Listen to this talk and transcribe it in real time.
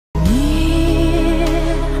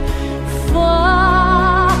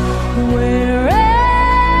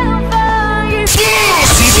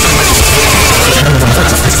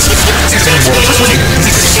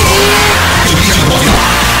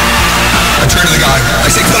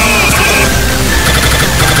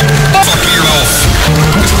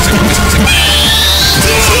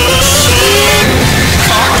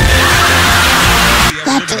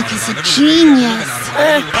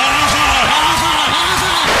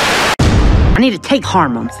need to take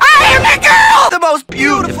hormones. I am the girl! The most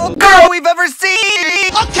beautiful girl we've ever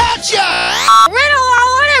seen! I'll catch ya!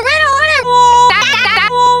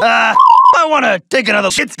 I wanna take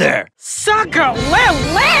another shit there. Sucker,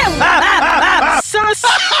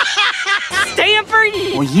 Stanford!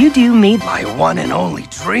 Will you do me? My one and only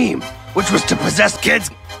dream, which was to possess kids,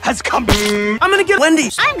 has come. I'm gonna get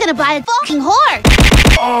Wendy's. I'm gonna buy a fucking horse.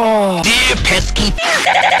 Oh, dear pesky.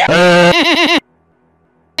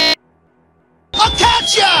 I'll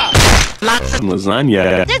catch ya! Lots of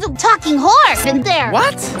lasagna. There's a talking horse in there.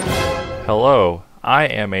 What? Hello, I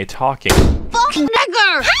am a talking Fucking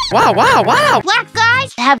nigger. Wow. Black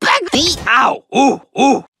guys have big feet. Ow, ooh,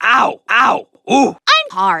 ow, ooh. I'm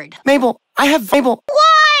hard. Mabel, I have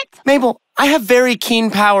very keen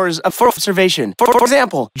powers for observation. For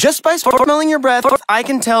example, just by smelling your breath, I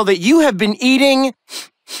can tell that you have been eating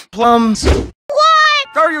plums. What?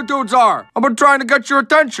 There you dudes are. I've been trying to get your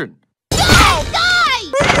attention. No,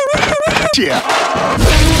 die! Yeah.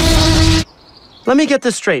 Let me get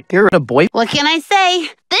this straight. You're a boy. What can I say?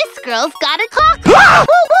 This girl's got a cock.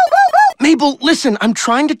 Mabel, listen, I'm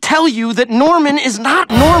trying to tell you that Norman is not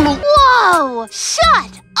normal. Whoa!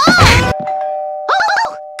 Shut up!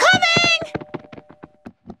 Oh, coming!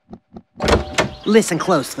 Listen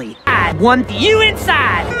closely. I want you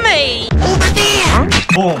inside me. Over there.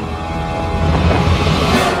 Boom.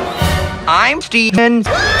 I'm Steven.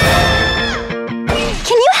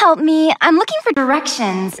 Can you help me? I'm looking for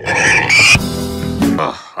directions.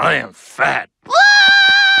 Ugh, I am fat.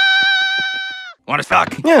 Wanna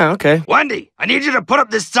fuck? Yeah, okay. Wendy, I need you to put up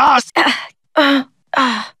this sauce.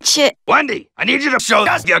 Shit. Wendy, I need you to show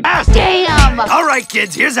us your ass. Damn! All right,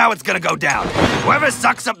 kids, here's how it's gonna go down. Whoever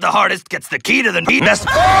sucks up the hardest gets the key to the best.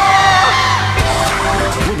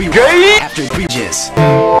 We'll be right after bridges.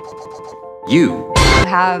 You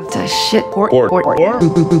Have the shit port.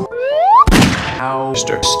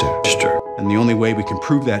 stir. And the only way we can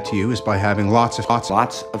prove that to you is by having lots of Lots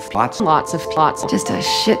of plots. Just a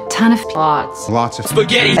shit ton of plots. lots of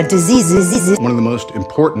Spaghetti. A disease is one of the most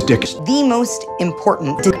important dicks. the most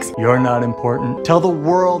important. You're not important. Tell the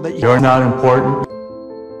world that you're not important.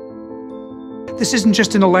 This isn't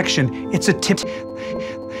just an election, it's a tip.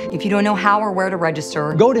 If you don't know how or where to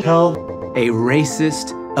register, Go to hell. A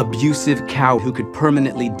racist, abusive cow who could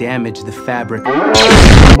permanently damage the fabric.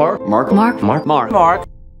 Mark.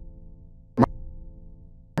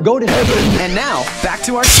 Go to heaven. And now, back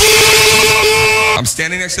to our I'm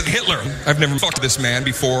standing next to Hitler. I've never fucked this man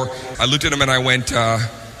before. I looked at him and I went,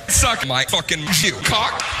 suck my fucking you,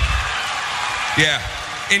 cock. Yeah,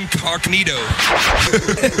 incognito.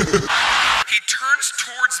 He turns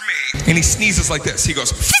towards me and he sneezes like this. He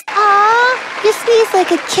goes, Aw, you sneeze like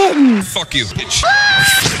a kitten. fuck you, bitch.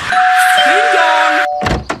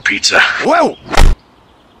 Pizza. Whoa!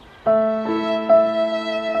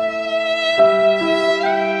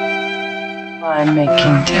 I'm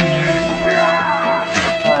making dinner.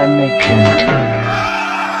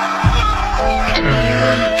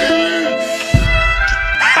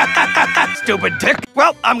 Stupid dick.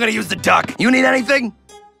 Well, I'm gonna use the duck. You need anything?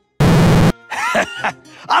 I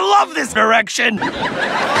love this direction.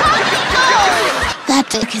 That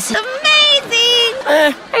dick is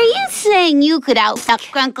amazing. Are you saying you could outfuck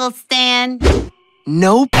Grunkle Stan?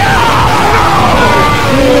 Nope.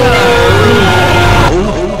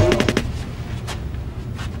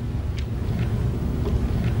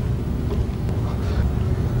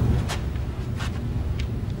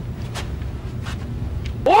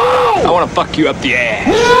 I want to fuck you up the ass.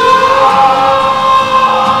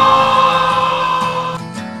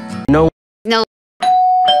 No. No.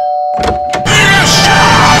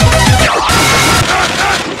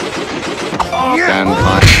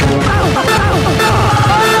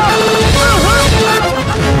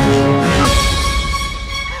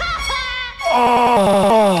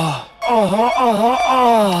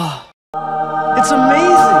 It's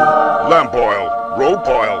amazing. Lamp oil, rope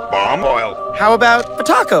oil, bomb oil. How about a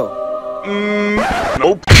taco?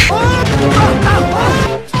 Nope.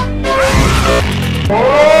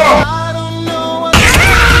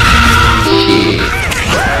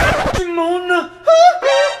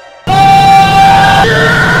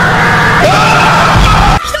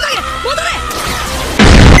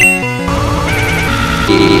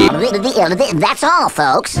 That's all,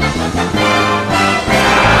 folks.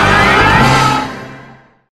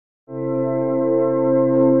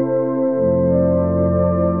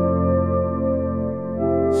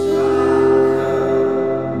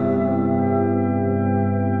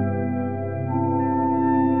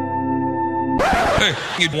 Hey,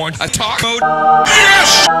 you'd want a talk mode?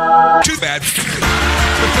 Yes! Too bad.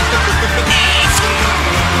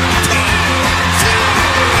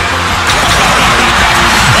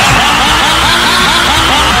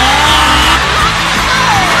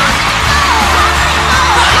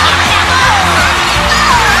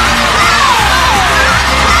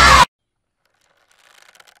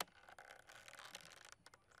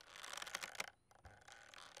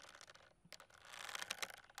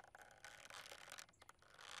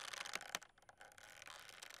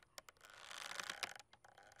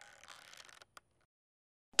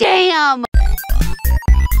 Damn!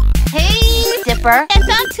 Hey, Dipper, I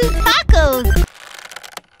found 2 tacos.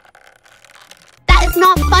 That is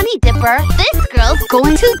not funny, Dipper. This girl's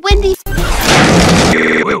going to Wendy's.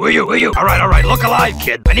 Will you? All right, look alive,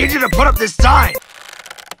 kid. I need you to put up this sign.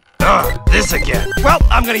 This again. Well,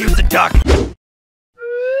 I'm gonna use the duck.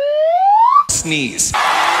 Sneeze.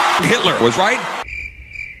 Hitler was right.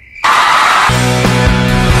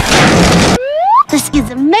 This is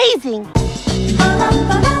amazing.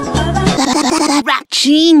 Rap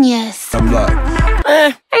genius.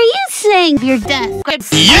 Are you saying you're deaf?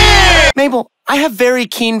 Yeah! Mabel, I have very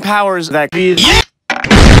keen powers that... Yeah!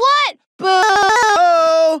 What?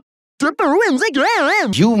 Boo! Dipper wins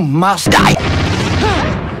again. You must die.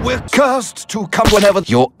 We're cursed to come whenever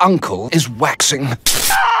your uncle is waxing.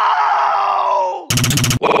 No!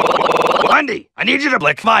 Wendy, I need you to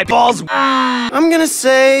lick my balls. I'm gonna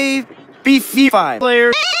say... Beefy 5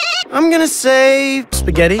 players. I'm gonna say...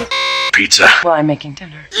 Spaghetti. Pizza. Well, I'm making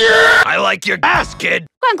dinner. Yeah! I like your ass, kid.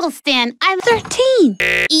 Grunkle Stan, I'm 13.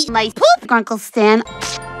 Eat my poop, Grunkle Stan.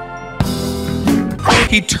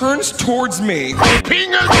 He turns towards me.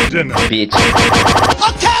 Penis dinner. Bitch.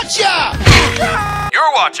 I'll catch ya!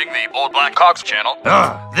 You're watching the Old Black Cox channel.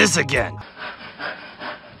 This again.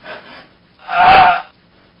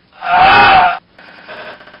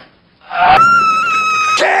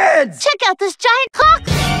 Kids! Check out this giant cock.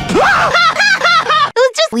 It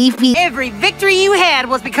was just leafy. Every victory you had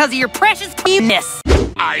was because of your precious penis.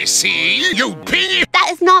 I see you penis. That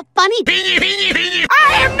is not funny. Penis.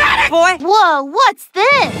 I am not a boy. Whoa, what's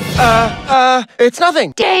this? It's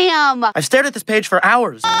nothing. Damn. I've stared at this page for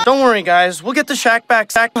hours. Don't worry, guys. We'll get the shack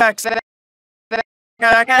back.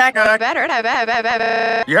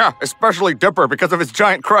 Yeah, especially Dipper because of his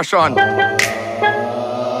giant crush on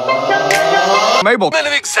Mabel.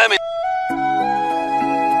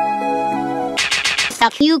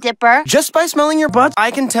 You, Dipper. Just by smelling your butt, I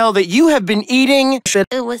can tell that you have been eating shit.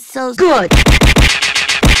 It was so good.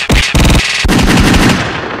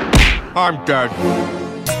 I'm dead.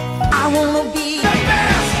 I wanna be.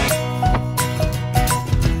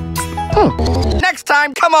 Next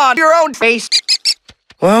time, come on, your own face.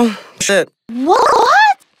 Well, shit.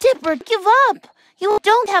 What? Dipper, give up. You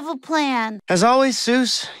don't have a plan. As always,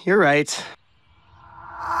 Seuss, you're right.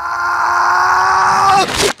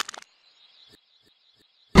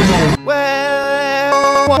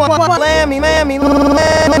 Well, mammy,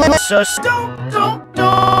 so don't.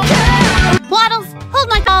 Waddles, hold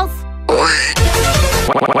my balls.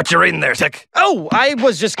 What you reading there, Tick? Oh, I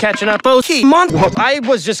was just catching up. I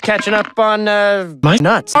was just catching up on, my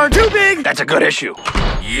nuts are too big. That's a good issue.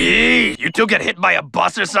 Yee! You two get hit by a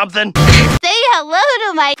bus or something? Say hello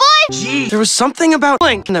to my boy. Gee, there was something about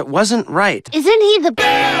Link that wasn't right. Isn't he the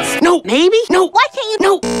best? No, Maybe? no. Why can't you?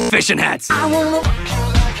 No. Fishing hats. I wanna...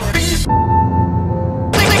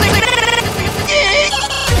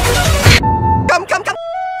 Come.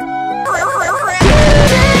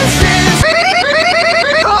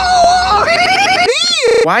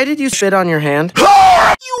 Why did you shit on your hand?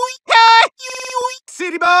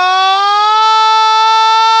 City boy!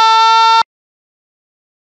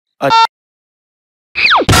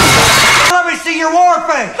 Let me see your war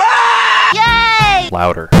face! Yay!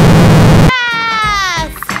 Louder.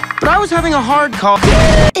 Yes! But I was having a hard call.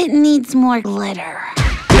 It needs more glitter.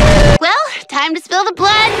 Well, time to spill the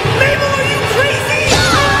blood. Mabel, are you crazy?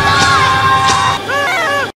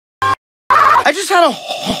 I just had a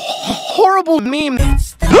horrible meme.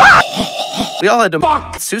 We all had to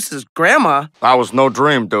fuck Seuss's grandma. That was no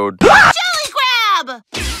dream, dude. Jelly grab!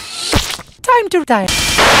 Time to die.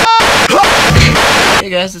 Hey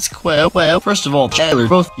guys, it's Queb. Well, first of all, Chandler,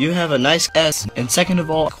 both you have a nice S, and second of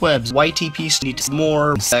all, Quebs, YTPs need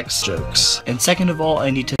more sex jokes. And second of all, I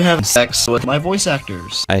need to have sex with my voice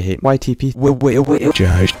actors. I hate YTP.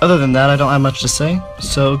 Josh. Other than that, I don't have much to say,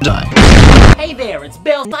 so die. Hey there, it's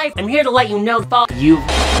Bill Knife. I'm here to let you know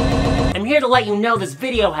I'm here to let you know this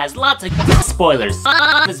video has lots of spoilers.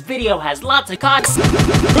 This video has lots of cocks.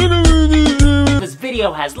 This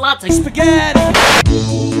video has lots of spaghetti.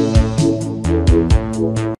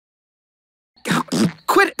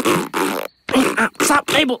 Quit it! Stop,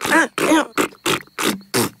 Mabel!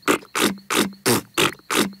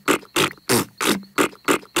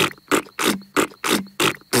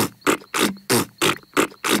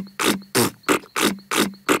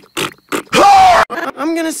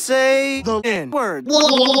 I'm gonna say the N-word.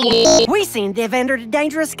 We seem to have entered a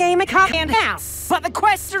dangerous game of cock and house. But the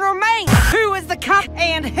question remains, who is the cock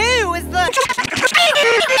and who is the...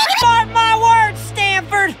 Mark my words,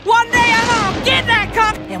 Stanford. One day I'm gonna get that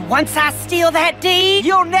cock. And once I steal that deed,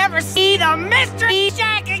 you'll never see the Mystery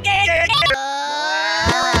Shack again.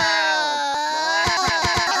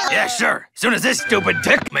 Yeah, sure. As soon as this stupid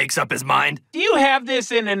dick makes up his mind. Do you have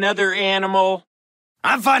this in another animal?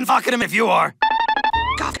 I'm fine fucking him if you are.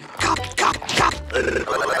 Go, go, go, go.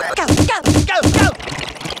 Go, go, go, go.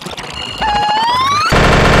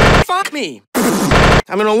 Fuck me.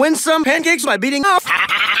 I'm gonna win some pancakes by beating off.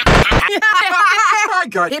 I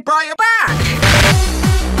got hit by a bat.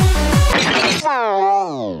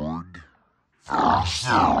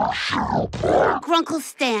 Grunkle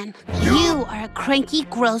Stan, you are a cranky,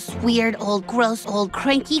 gross, weird, old,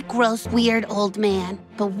 cranky, gross, weird, old man.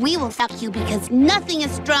 But we will fuck you because nothing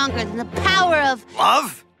is stronger than the power of...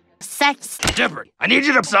 Love? Sex. Dipper, I need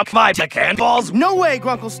you to suck my dick hand balls. No way,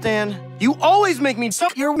 Grunkle Stan. You always make me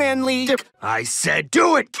suck your manly dip. I said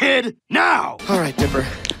do it, kid, now! All right, Dipper.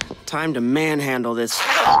 Time to manhandle this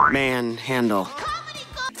manhandle.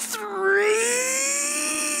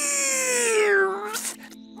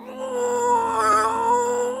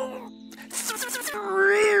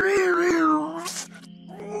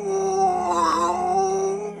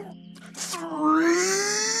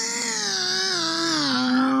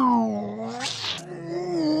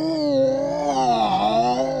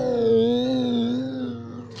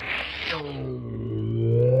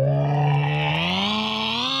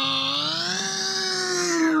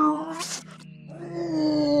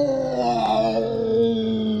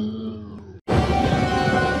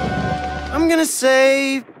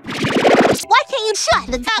 Say... Why can't you shut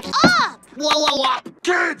the fuck up? Whoa, whoa, whoa!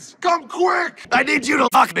 Kids, come quick! I need you to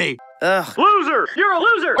fuck me! Ugh. Loser! You're a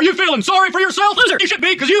loser! Are you feeling sorry for yourself? Loser! You should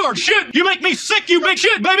be, because you are shit! You make me sick, you big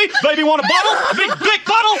shit, baby! Baby, want a bottle? A big dick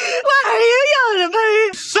bottle? Why are you yelling at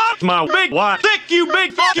me? Suck my big wide dick, you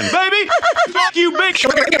big fucking baby! Fuck you, big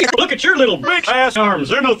shit! Look at your little big ass arms.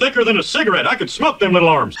 They're no thicker than a cigarette. I could smoke them little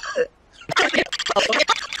arms.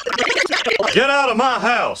 Get out of my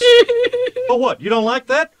house! Oh, what? You don't like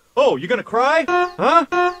that? Oh, you gonna cry? Huh?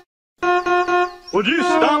 Would you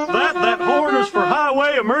stop that? That horn is for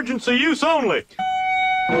highway emergency use only.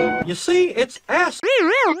 You see, it's ass.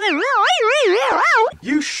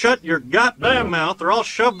 You shut your goddamn mouth or I'll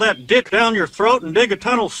shove that dick down your throat and dig a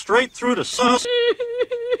tunnel straight through the sus.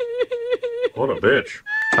 What a bitch.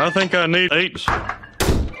 I think I need 8.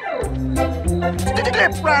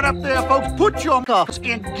 Step right up there, folks. Put your cuffs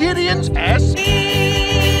in Gideon's ass.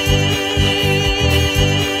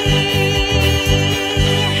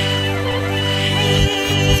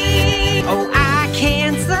 Oh, I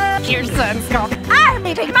can suck your son's cock. I'm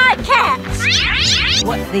eating my cats.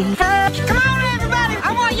 What the fuck? Come on, everybody.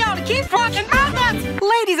 I want y'all to keep fucking my nuts.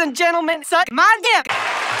 Ladies and gentlemen, suck my dick.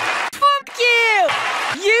 Fuck you.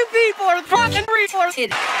 You people are fucking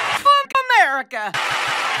retarded. Fuck America.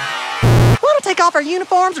 Want to take off our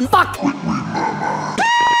uniforms and fuck?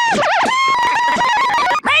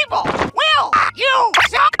 Mabel! Will! You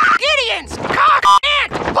suck Gideon's cock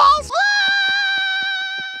and balls!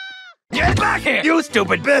 Get back here, you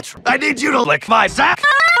stupid bitch! I need you to lick my sack!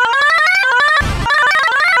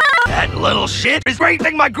 That little shit is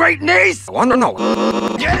raping my great niece! I want to know.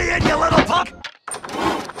 Gideon, you little punk!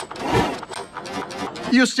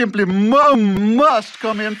 You simply must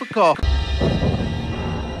come in for coffee.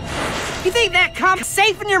 You think that comes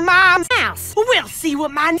safe in your mom's house? Well, we'll see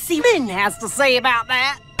what my Min has to say about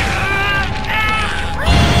that.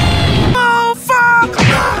 Oh, fuck!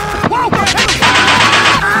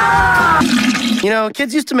 You know,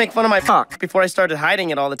 kids used to make fun of my cock before I started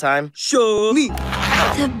hiding it all the time. Show me.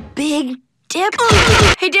 The big dip.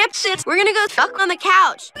 Hey, dipshits, we're gonna go fuck on the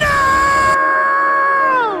couch.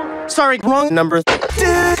 No! Sorry, wrong number.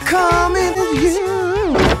 Coming with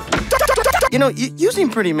you. You know, you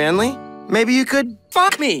seem pretty manly. Maybe you could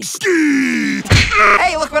fuck me.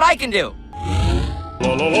 Hey, look what I can do.